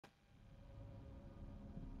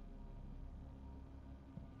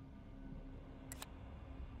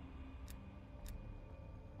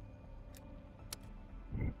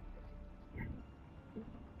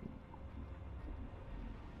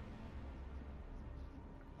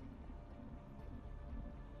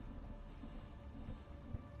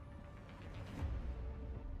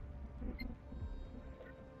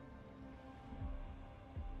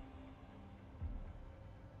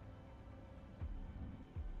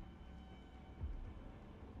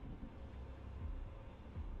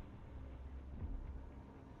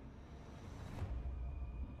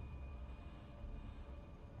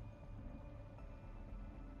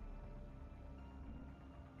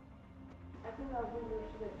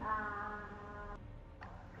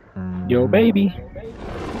Yo, baby.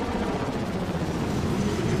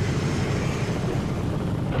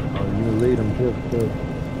 Oh, you lead them too.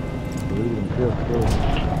 Lead them too.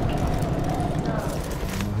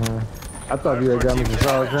 I thought you had got me some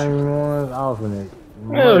solid training ones. I was finna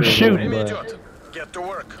Oh, shoot. Get to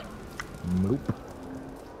work. Nope.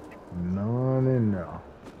 None in there.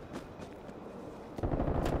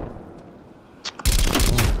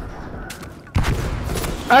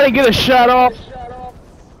 I didn't get a shot off.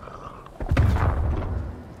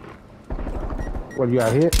 What, you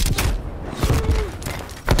got hit?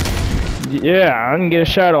 Yeah, I didn't get a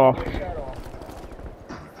shot off.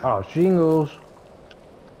 Oh, shingles.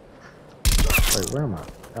 Wait, where am I?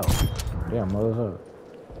 Oh, damn, motherfucker.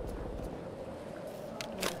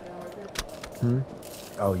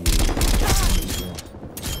 Oh, yeah.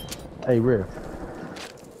 Hey, Riff.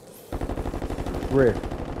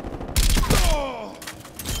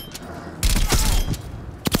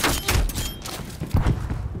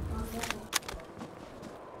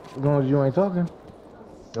 As long as you ain't talking.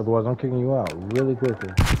 Otherwise, I'm kicking you out really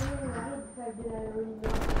quickly.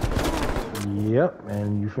 Yep,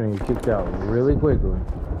 and you finna get kicked out really quickly.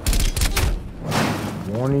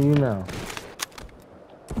 Warning you now.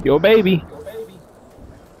 Yo, baby.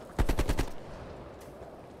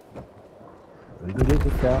 We can get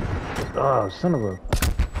kicked out. Oh, son of a...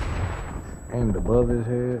 Aimed above his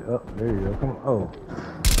head. Oh, there you go. Come on. Oh.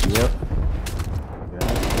 Yep.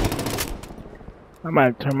 I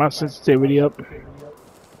might turn my sensitivity up.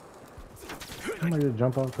 Somebody just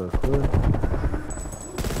jump off the cliff.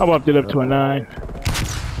 I bumped it up to a 9.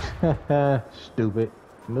 Stupid.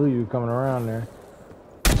 Knew you were coming around there.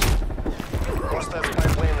 Hostile spy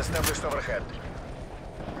plane established overhead.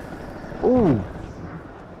 Ooh.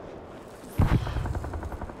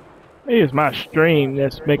 It's my stream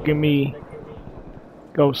that's making me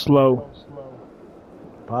go slow.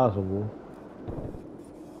 Possible.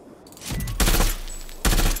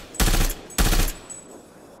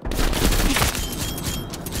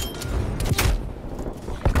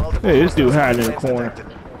 Hey, this dude hiding in the corner.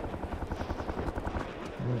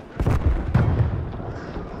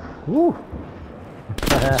 Woo!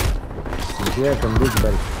 Yeah, come big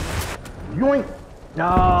buddy. Yoink! No!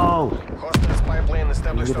 Hostile spy plane You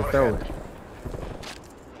established get to throw overhead.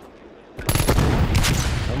 it.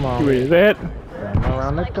 Come on. Where is that? Running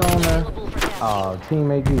around the corner. Oh,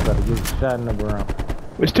 teammate, you about to get shot in the ground.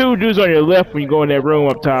 There's 2 dudes on your left when you go in that room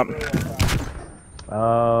up top.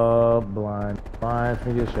 Blind. Blind,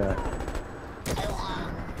 finna get shot.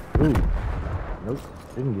 Ooh. Nope,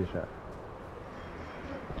 didn't get shot.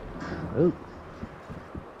 Nope.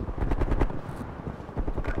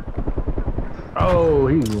 Oh,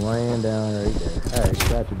 he's laying down right there. Alright,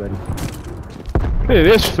 got you, buddy. Look at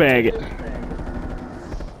this faggot.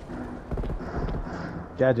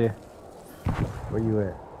 Got you. Where you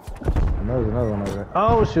at? There's another one over there.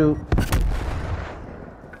 Oh, shoot.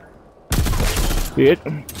 Hit.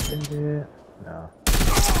 Yeah. No.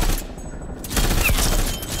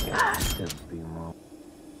 God, just be more.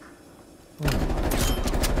 Right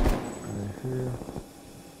here.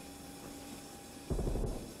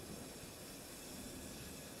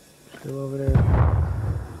 Still over there? I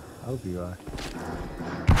hope you are.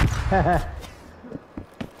 I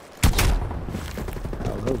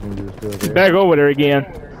was hoping you were still there. Back over there again.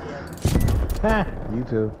 You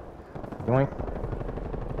too. Yoink.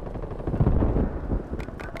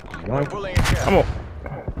 Yoink. Pulling ahead. Come on.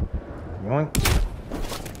 Yoink.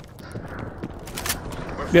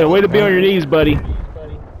 Yeah, way to be on your knees, buddy.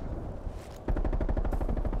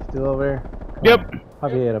 Still over there? Come Yep. on.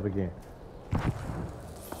 Pop your head up again.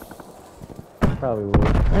 Probably would.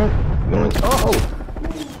 Oh!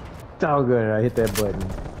 It's all good. I hit that button.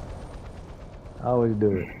 I always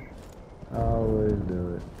do it. I always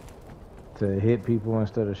do it. To hit people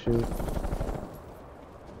instead of shoot.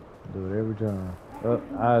 Do it every time. Up,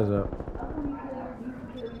 eyes up.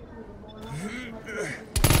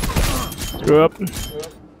 Screw up.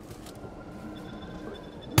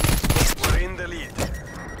 We're in the lead.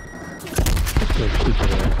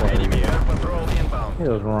 What Enemy air patrol inbound. the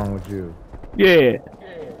hell's wrong with you? Yeah.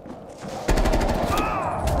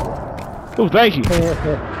 Oh, thank you.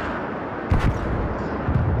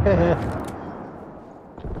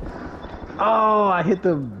 Oh, I hit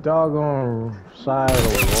the doggone side of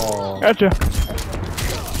the wall. Gotcha.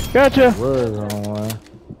 Gotcha. Was on one.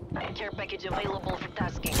 Care package available for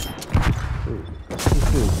tasking.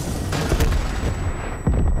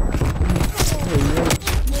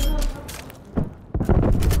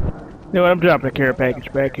 You know what? I'm dropping a care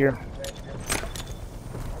package back here.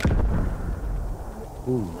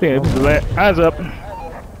 Ooh. Yeah, this is the eyes up.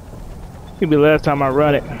 It'll be the last time I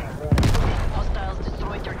run it. Hostiles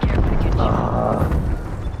destroyed your care package.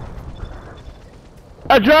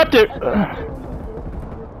 I dropped it.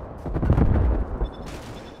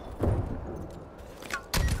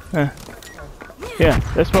 Yeah,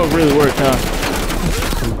 that smoke really worked, huh?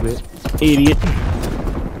 Idiot.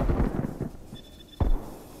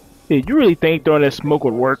 Did you really think throwing that smoke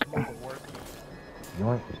would work?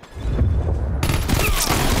 Yoink.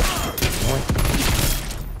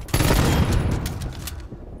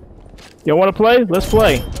 Y'all want to play? Let's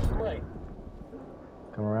play.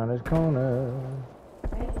 Come around this corner.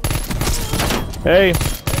 Hey,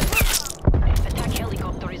 Attack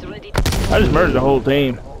helicopter is ready. I just murdered the whole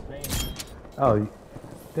team. Oh,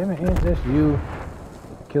 damn it, Ant, that's you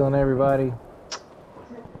killing everybody.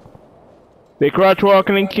 They crouch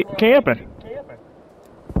walking and camping.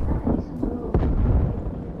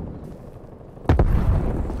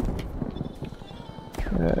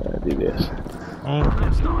 Do this. Nah,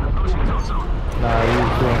 you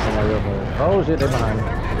killing somebody else. Oh shit, they behind me.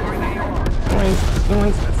 Yoink,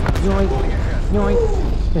 yoink, yoink, yoink.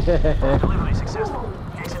 Delivery successful.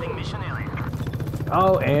 Exiting mission area.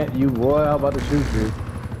 Oh, Ant, you boy, I was about to shoot you.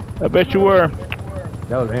 I bet you were.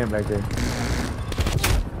 That was Ant back there.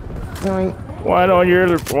 Yoink. One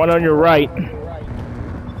on your right.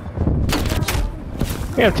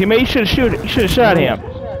 Yeah, teammate, you should have shot him.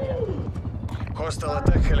 Hostile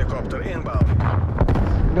attack helicopter inbound.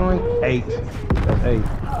 Yoink. 8. That's 8.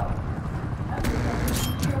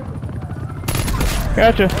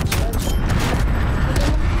 Gotcha.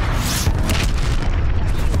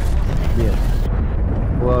 Yeah.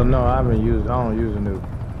 Well, no, I don't use a nuke.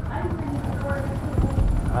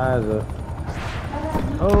 Eyes up.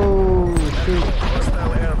 Oh, shoot.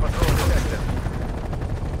 Hostile air patrol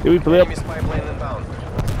detected. Did we flip? Enemy spy plane inbound.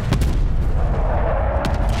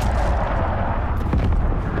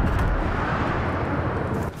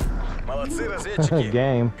 Молодцы, разведчики.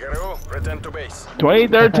 Game. ГРУ, return to base.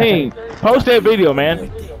 2013. Post that video,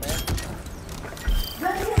 man.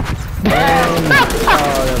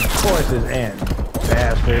 Oh, of course it's Ant,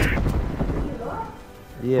 bastard.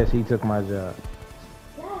 Yes, he took my job.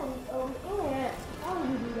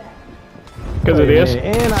 Because of this.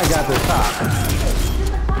 And I got the top.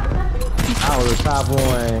 I was the top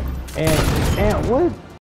one. And what?